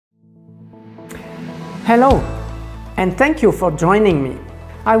Hello, and thank you for joining me.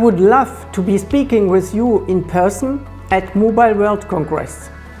 I would love to be speaking with you in person at Mobile World Congress.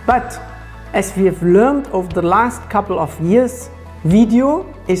 But as we have learned over the last couple of years,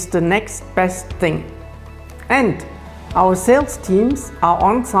 video is the next best thing. And our sales teams are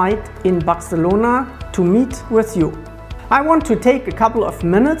on site in Barcelona to meet with you. I want to take a couple of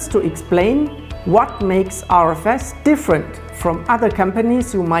minutes to explain what makes RFS different from other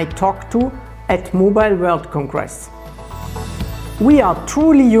companies you might talk to at Mobile World Congress. We are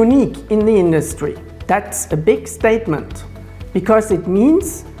truly unique in the industry. That's a big statement, because it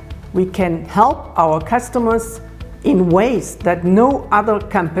means we can help our customers in ways that no other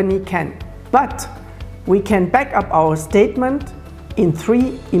company can. But we can back up our statement in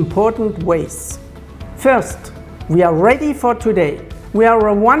three important ways. First, we are ready for today. We are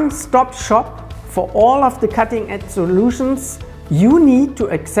a one-stop shop for all of the cutting-edge solutions you need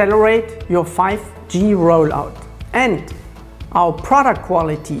to accelerate your 5G rollout. And our product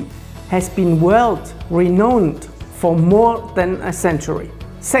quality has been world-renowned for more than a century.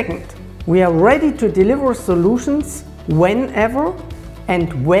 Second, we are ready to deliver solutions whenever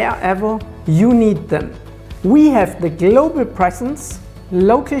and wherever you need them. We have the global presence,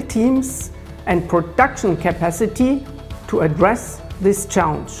 local teams, and production capacity to address this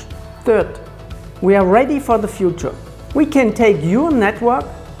challenge. Third, we are ready for the future. We can take your network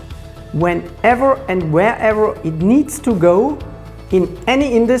whenever and wherever it needs to go in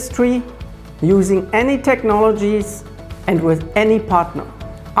any industry, using any technologies and with any partner.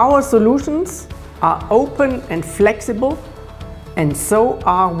 Our solutions are open and flexible, and so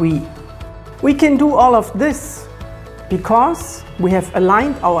are we. We can do all of this because we have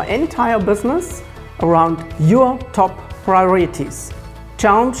aligned our entire business around your top priorities,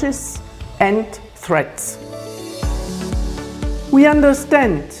 challenges and threats. We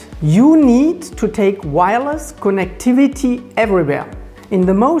understand you need to take wireless connectivity everywhere in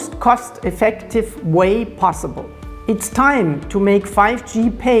the most cost-effective way possible. It's time to make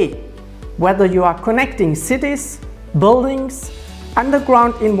 5G pay, whether you are connecting cities, buildings,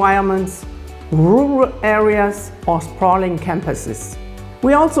 underground environments, rural areas or sprawling campuses.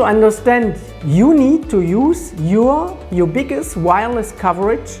 We also understand you need to use your ubiquitous wireless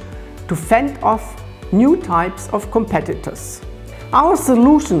coverage to fend off new types of competitors. Our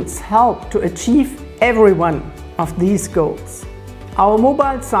solutions help to achieve every one of these goals. Our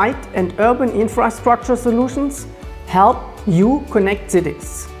mobile site and urban infrastructure solutions help you connect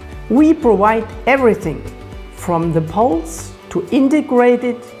cities. We provide everything from the poles to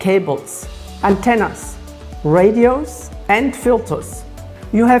integrated cables, antennas, radios and filters.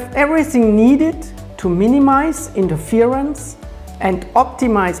 You have everything needed to minimize interference and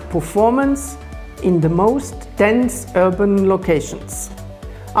optimize performance in the most dense urban locations.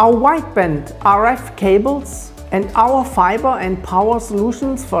 Our wideband RF cables and our fiber and power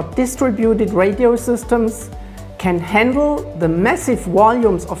solutions for distributed radio systems can handle the massive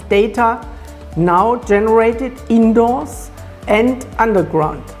volumes of data now generated indoors and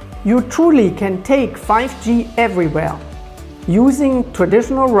underground. You truly can take 5G everywhere using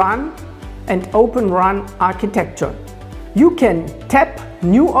traditional RAN and Open RAN architecture. You can tap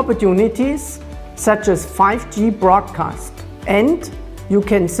new opportunities such as 5G broadcast, and you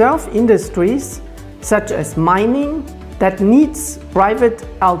can serve industries such as mining that needs private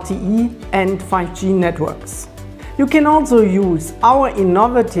LTE and 5G networks. You can also use our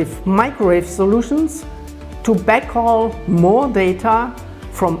innovative microwave solutions to backhaul more data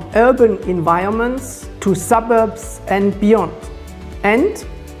from urban environments to suburbs and beyond. And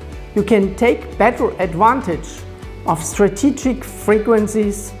you can take better advantage of strategic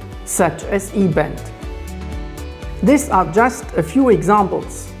frequencies such as E-band. These are just a few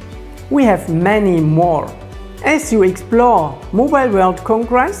examples. We have many more. As you explore Mobile World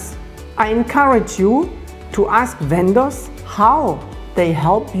Congress, I encourage you to ask vendors how they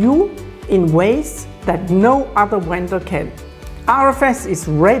help you in ways that no other vendor can. RFS is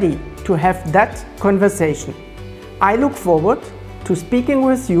ready to have that conversation. I look forward to speaking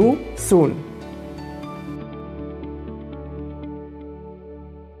with you soon.